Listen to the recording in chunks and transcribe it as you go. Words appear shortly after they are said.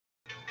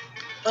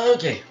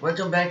Okay,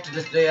 welcome back to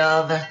this day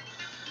of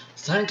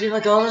Silent Hill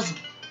Knuckles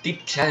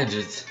Deep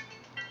Challenges.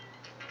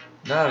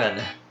 Now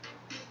then,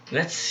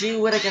 let's see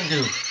what I can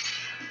do.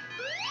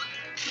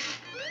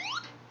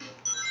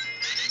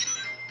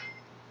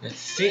 Let's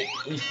see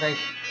if I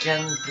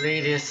can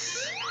play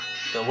this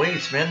the way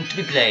it's meant to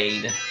be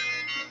played.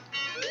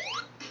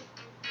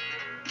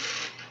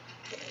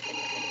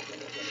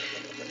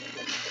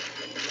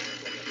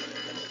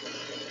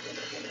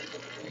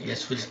 I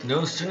guess we'll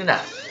know soon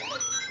enough.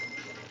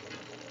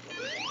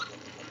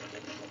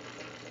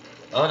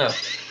 Oh no.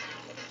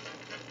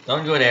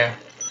 Don't go there.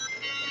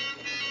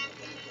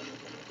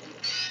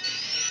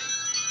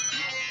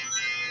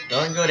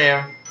 Don't go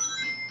there.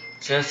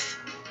 Just...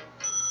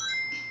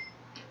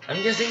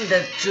 I'm guessing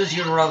that choose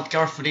your route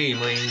carefully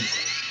means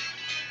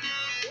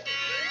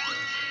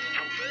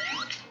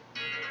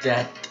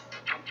that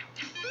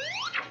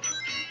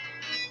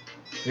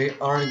we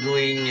are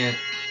going...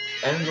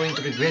 I'm going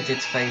to regret it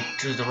if I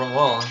choose the wrong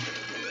one.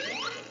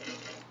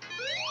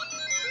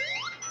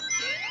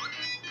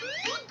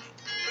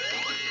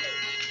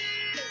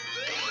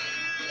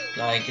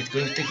 Like, it's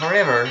going to take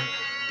forever.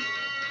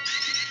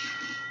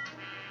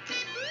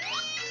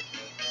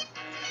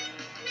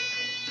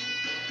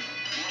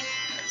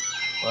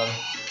 Well,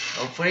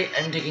 hopefully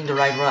I'm taking the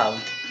right route.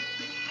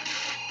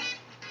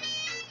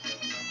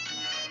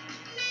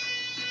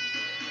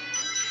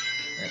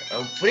 And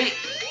hopefully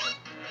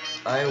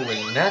I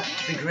will not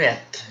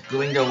regret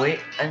going the way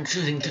I'm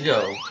choosing to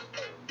go.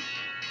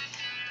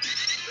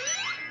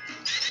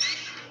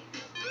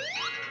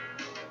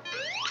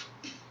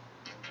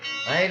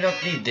 I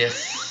don't need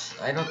this.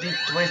 I don't need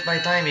to waste my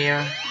time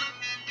here.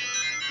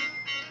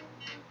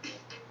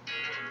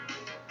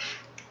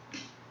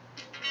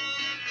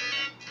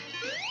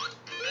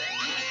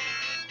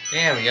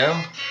 There we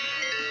go.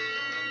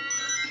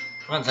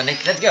 Come on,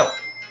 Sonic, let's go.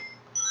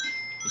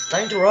 It's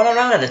time to roll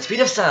around at the speed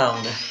of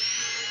sound.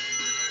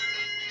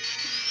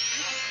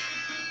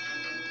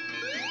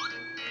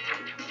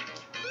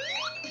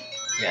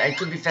 Yeah, I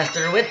could be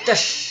faster with the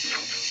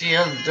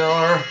shield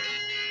door.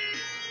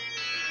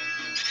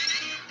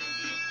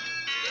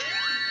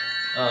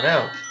 Oh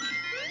no.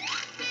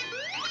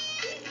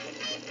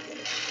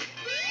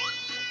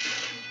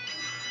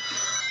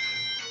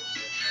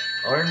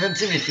 Or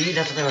invincibility,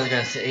 that's what I was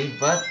gonna say,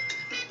 but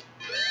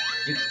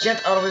you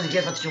can't always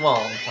get what you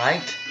want,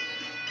 right?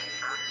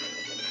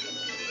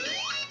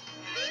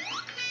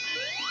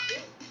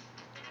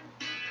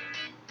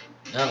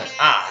 No,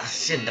 but,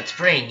 shit, that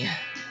spring.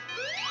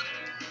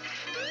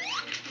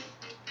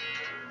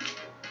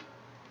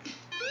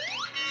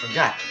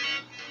 Forgot.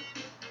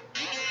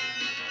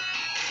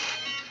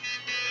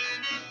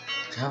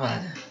 Come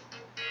on.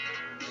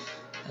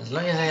 As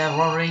long as I have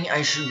one ring,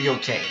 I should be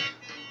okay.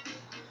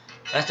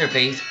 Faster,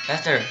 please.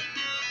 Faster.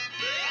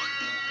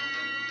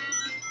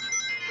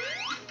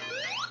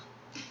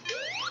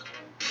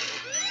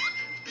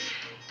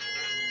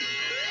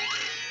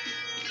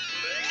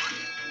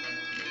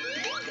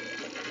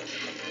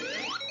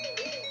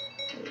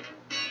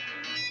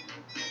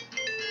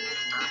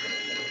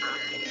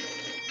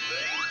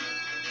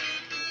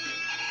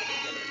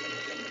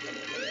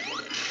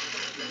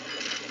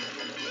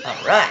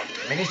 Alright,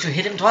 managed to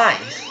hit him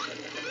twice.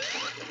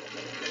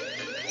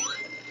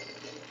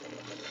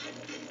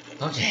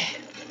 Okay.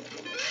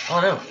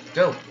 Oh no,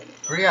 go.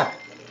 Hurry up.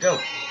 Go.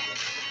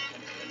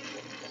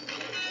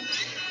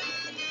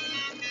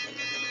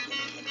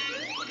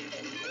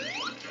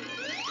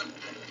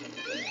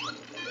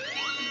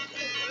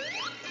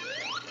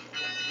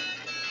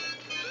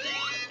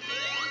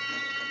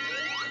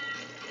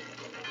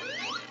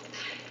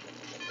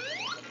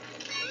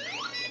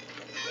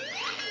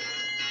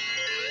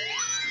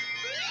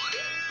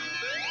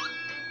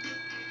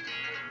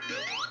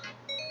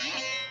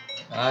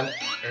 Come on,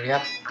 hurry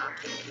up.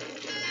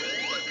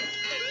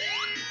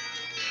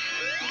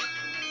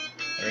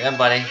 Hurry up,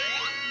 buddy.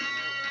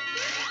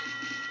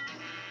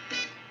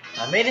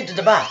 I made it to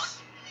the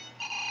boss.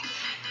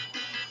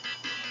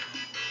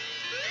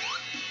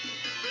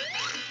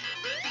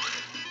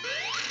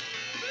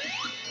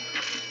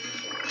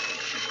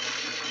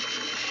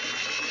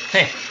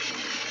 Hey,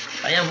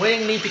 I am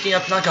willingly picking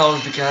up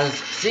Knuckles because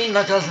seeing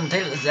Knuckles and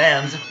Tails'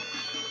 hands,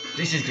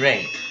 this is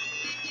great.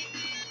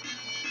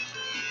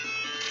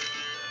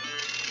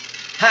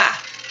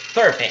 Ha!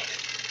 Perfect!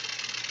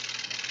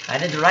 I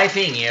did the right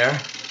thing here.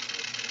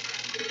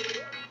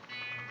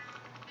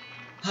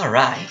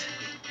 Alright.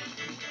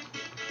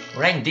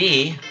 Rank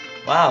D?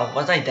 Wow,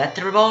 was I that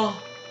terrible?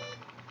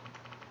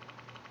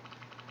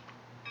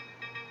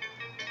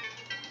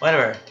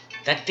 Whatever.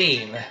 That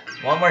team.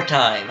 One more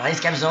time. Ice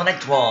Cap Zone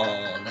Act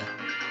 1.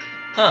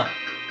 Huh.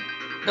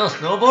 No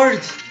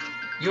snowboards?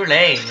 You're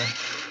lame.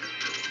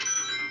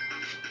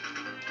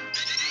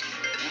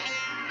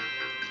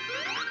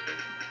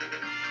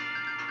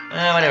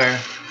 Whatever.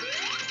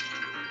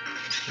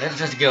 Let's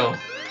just go.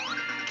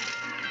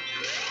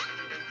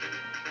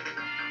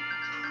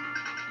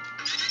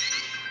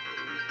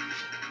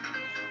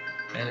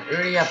 And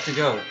hurry up to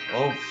go.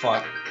 Oh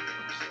fuck.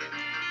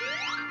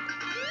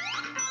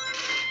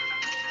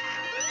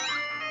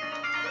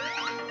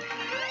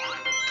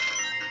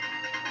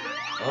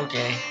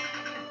 Okay.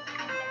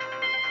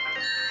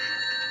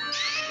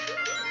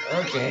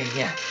 Okay,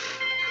 yeah.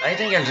 I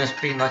think I'll just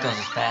beat Knuckles'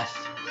 path.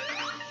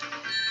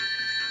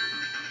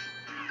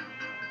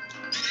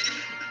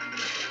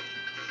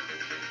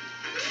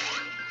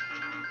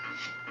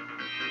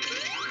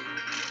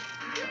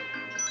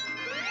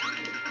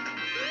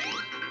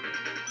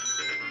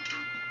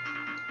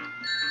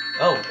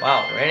 Oh,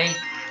 wow, ready?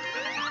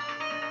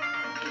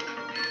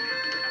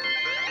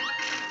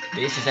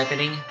 This is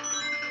happening.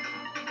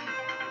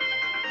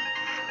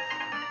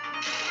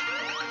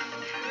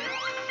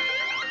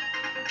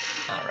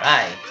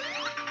 Alright.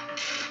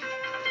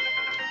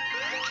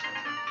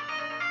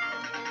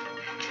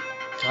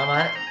 Come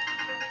on.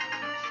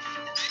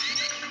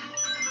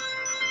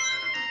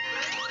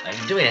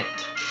 I'm doing it.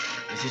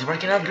 This is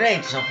working out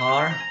great so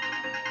far.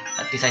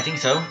 At least I think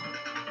so.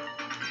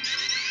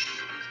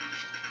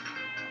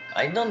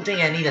 I don't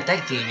think I need a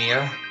tag team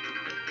here.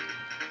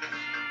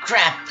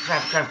 Crap!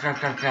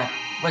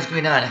 What's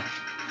going on?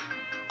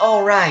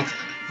 Alright!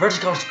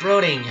 Vertical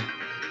exploding!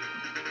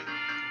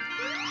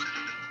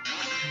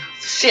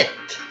 Shit!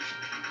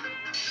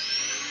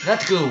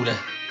 Not good.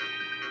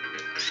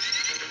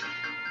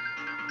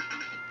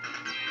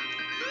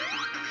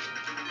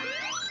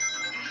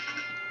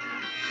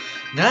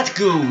 Not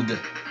good.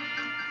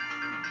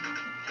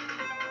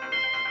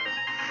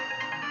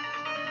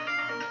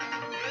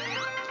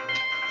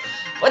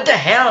 What the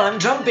hell? I'm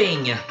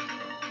jumping!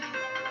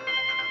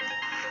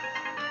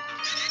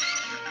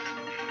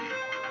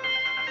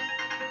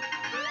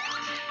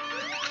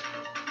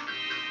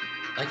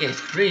 Okay,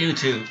 screw you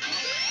too.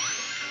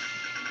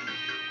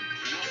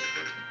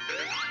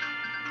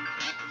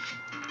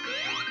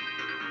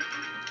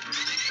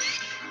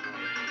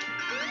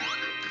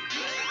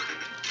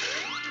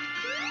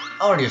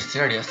 Are you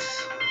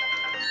serious?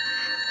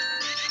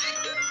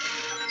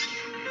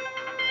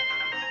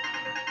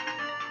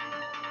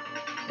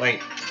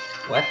 Wait,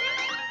 what?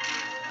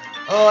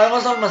 Oh, I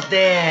was almost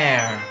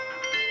there!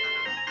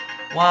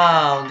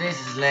 Wow, this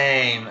is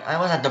lame. I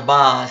was at the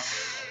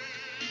boss.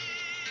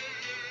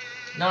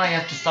 Now I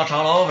have to start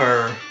all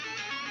over.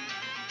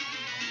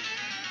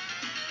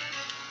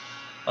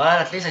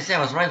 But at least I say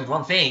I was right with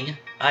one thing.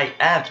 I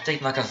have to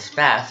take Knuckles'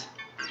 path.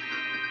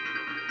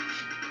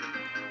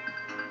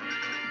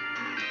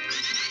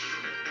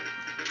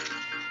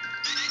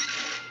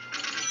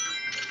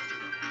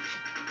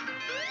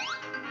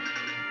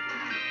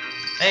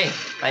 Hey,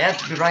 I have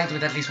to be right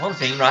with at least one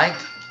thing, right?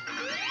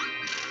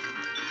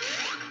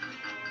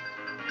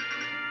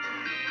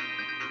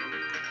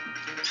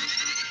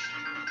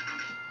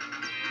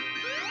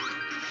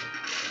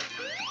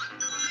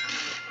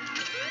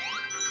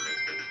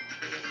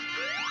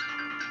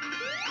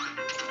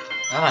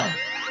 Come on.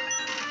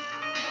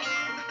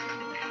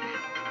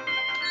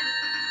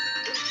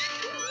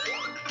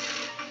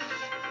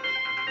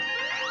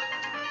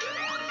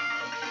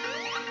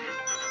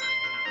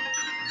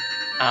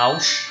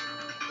 Ouch.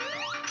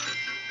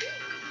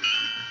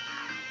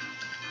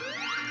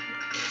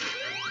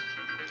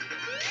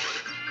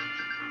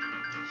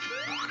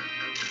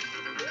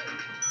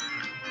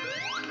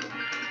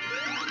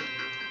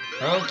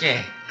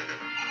 Okay.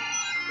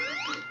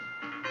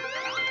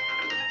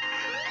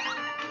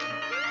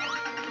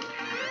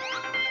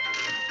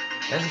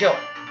 Let's go.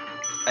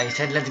 I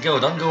said let's go,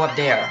 don't go up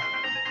there.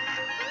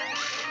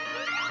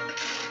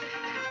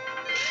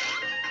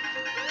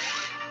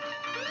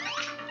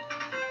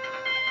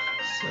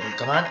 So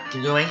come on,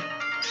 keep going.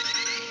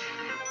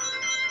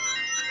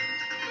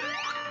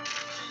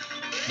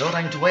 No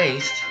time to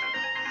waste.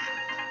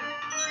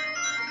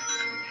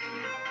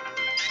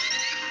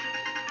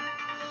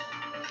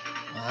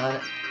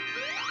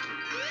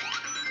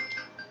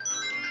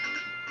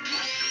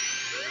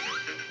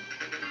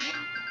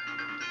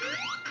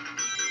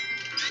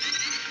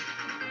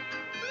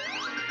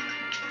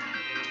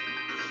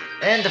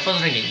 And the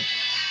phone's ringing.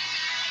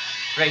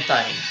 Great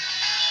timing.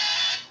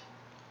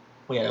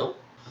 Hello.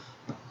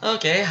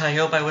 Okay, I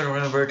hope I will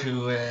remember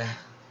to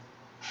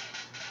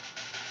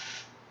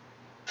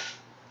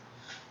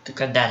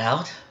cut that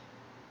out.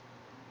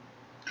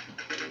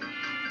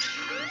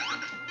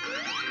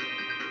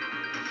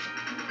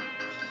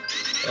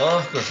 Oh,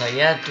 of course, I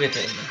had Twitter.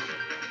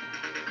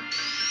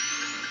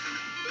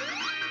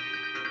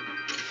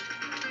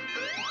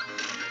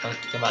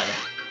 Okay, come on.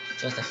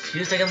 Just a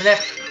few seconds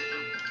left.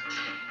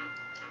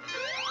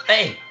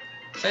 Hey!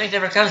 Sonic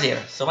never comes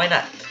here, so why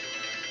not?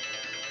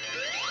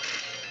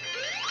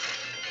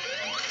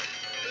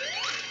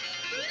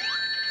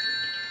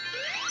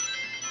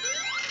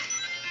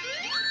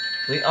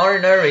 We are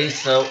in a hurry,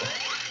 so...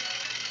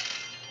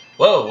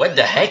 Whoa, what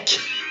the heck?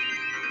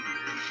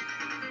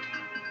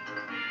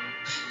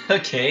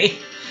 Okay.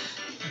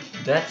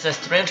 That's a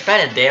strange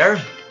planet there.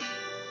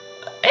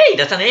 Hey,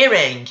 that's an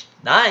earring!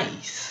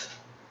 Nice!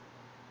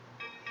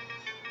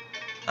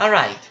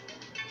 Alright.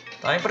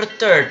 Time for the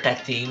third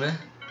tag team.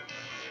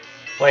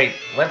 Wait,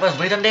 what was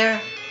written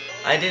there?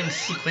 I didn't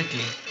see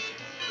quickly.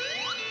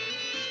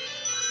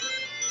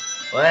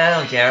 Well, I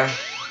don't care.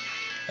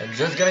 I'm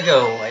just gonna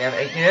go. I have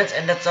 8 minutes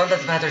and that's all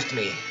that matters to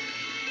me.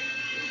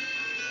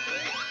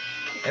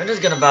 I'm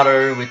just gonna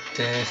bother with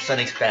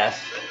Sonic's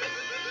path.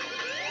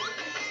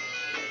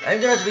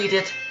 I'm gonna treat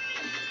it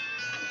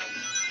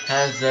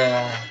as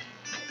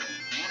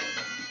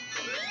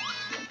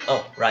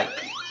oh, right.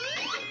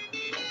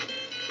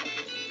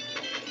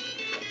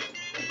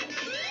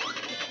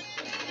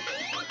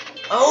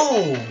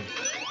 Oh!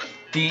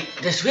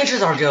 The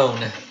switches are gone.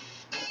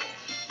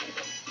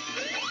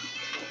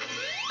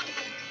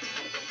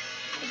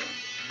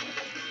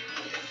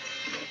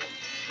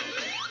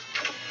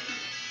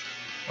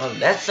 Well,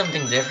 that's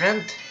something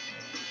different.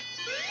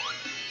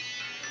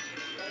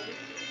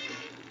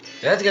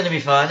 That's gonna be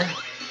fun.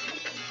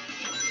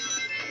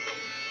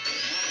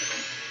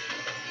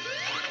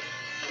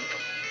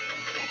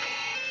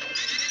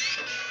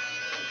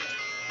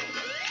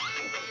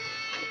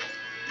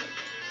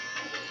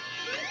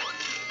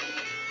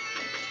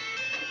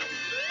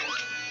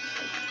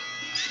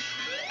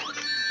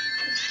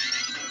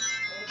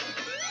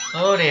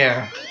 Oh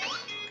dear.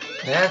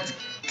 That's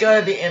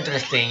gonna be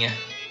interesting,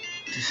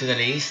 to say the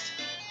least.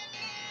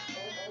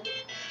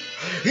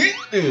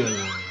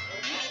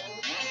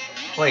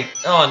 Wait,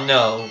 oh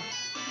no.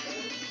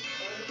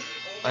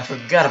 I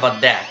forgot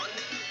about that.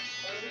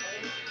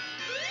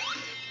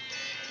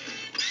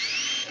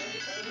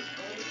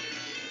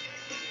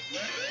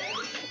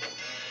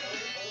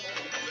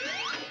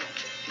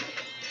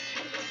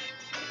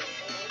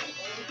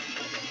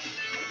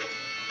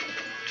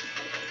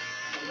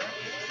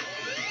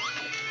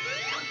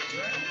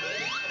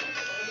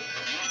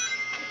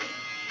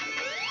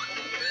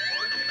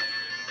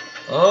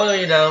 Oh no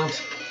you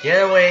don't.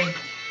 Get away.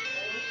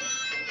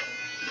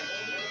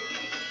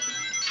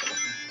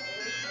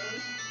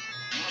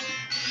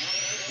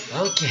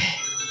 Okay.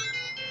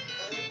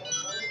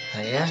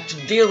 I have to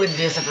deal with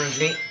this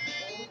apparently.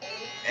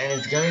 And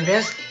it's gonna be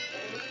best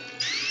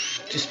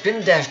to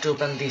spin dash to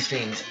open these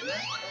things.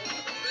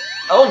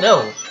 Oh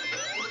no!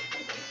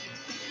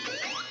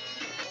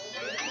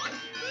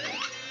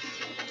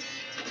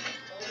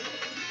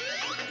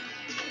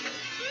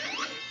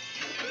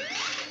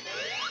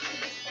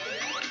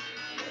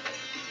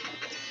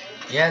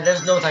 Yeah,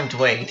 there's no time to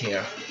wait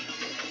here.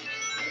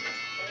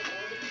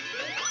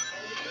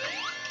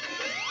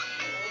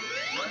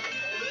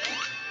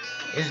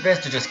 It's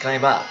best to just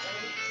climb up.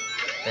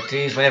 That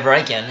is, whenever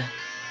I can.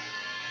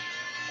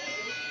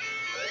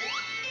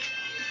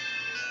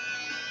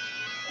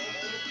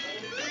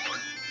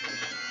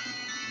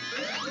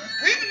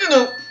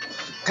 No!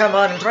 Come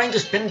on, I'm trying to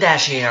spin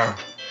dash here.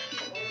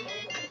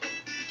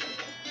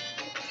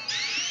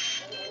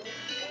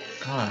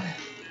 Come on.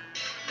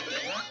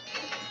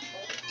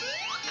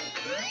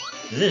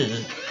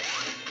 Ugh.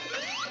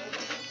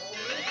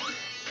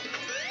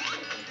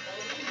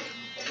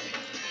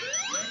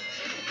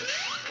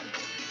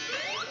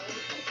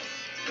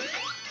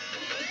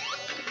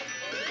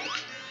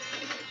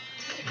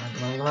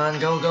 Come on,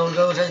 go, go,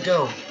 go, let's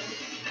go.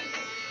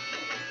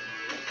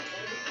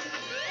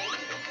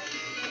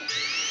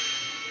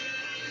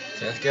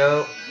 Let's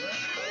go.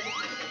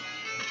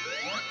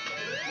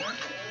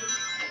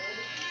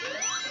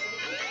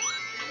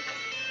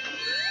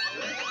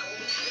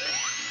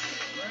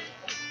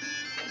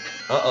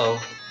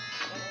 Uh-oh.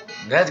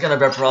 That's gonna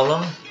be a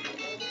problem.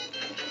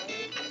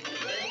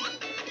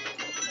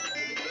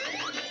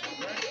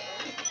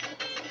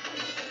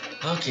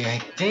 Okay, I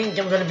think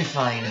I'm gonna be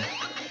fine.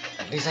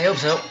 At least I hope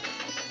so.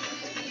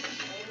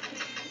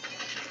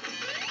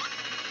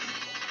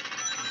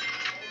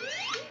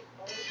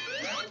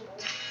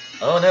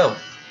 Oh no.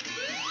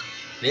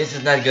 This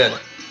is not good.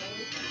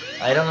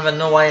 I don't even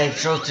know why I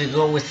chose to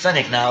go with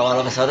Sonic now all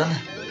of a sudden.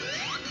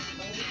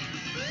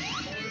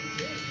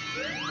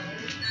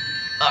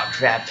 Oh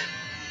crap.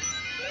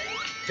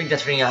 Pick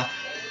that thing up.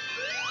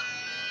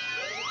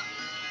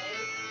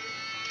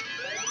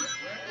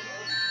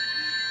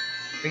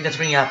 Pick that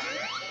thing up.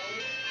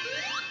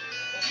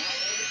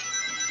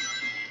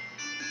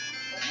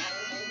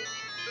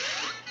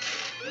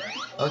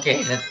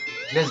 Okay,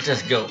 let's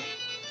just go.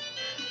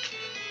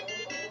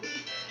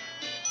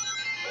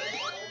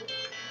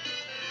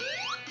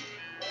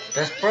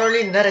 That's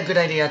probably not a good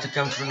idea to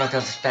come through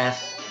Knuckles'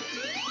 path.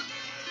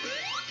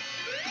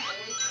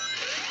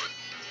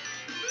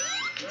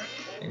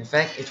 In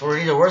fact, it's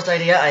already the worst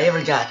idea I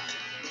ever got.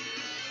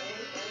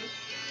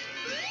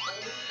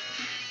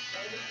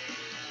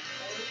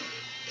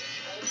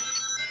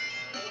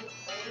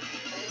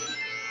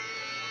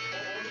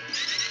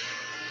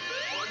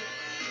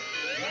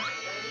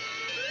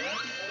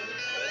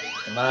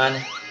 Come on.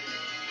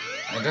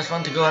 I just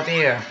want to go up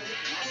here.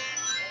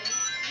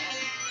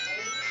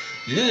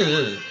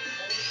 Ugh.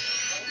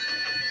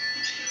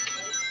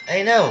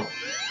 Hey, no.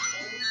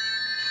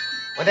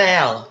 What the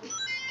hell?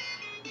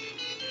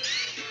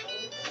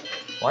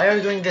 Why are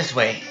you going this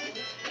way?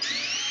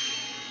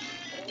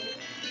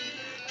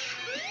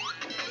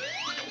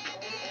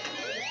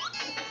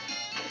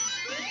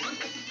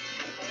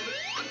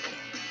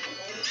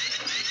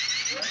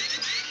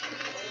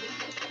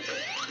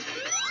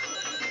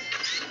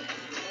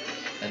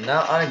 And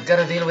now all I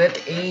gotta deal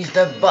with is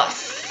the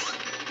bus.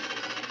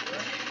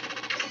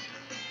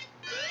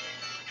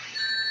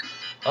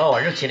 Oh,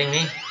 are you kidding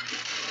me?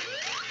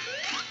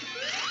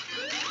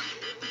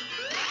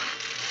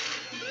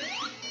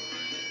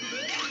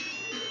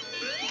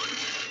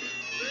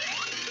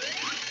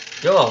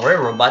 You're very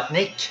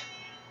Robotnik.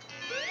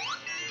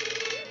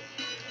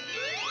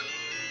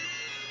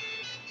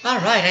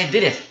 Alright, I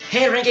did it.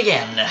 Hey, rank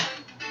again.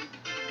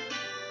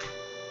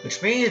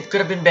 Which means it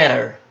could have been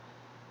better.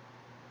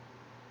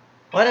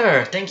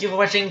 Whatever, thank you for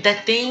watching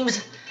Tech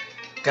Teams.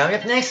 Coming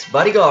up next,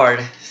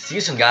 Bodyguard. See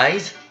you soon,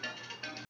 guys.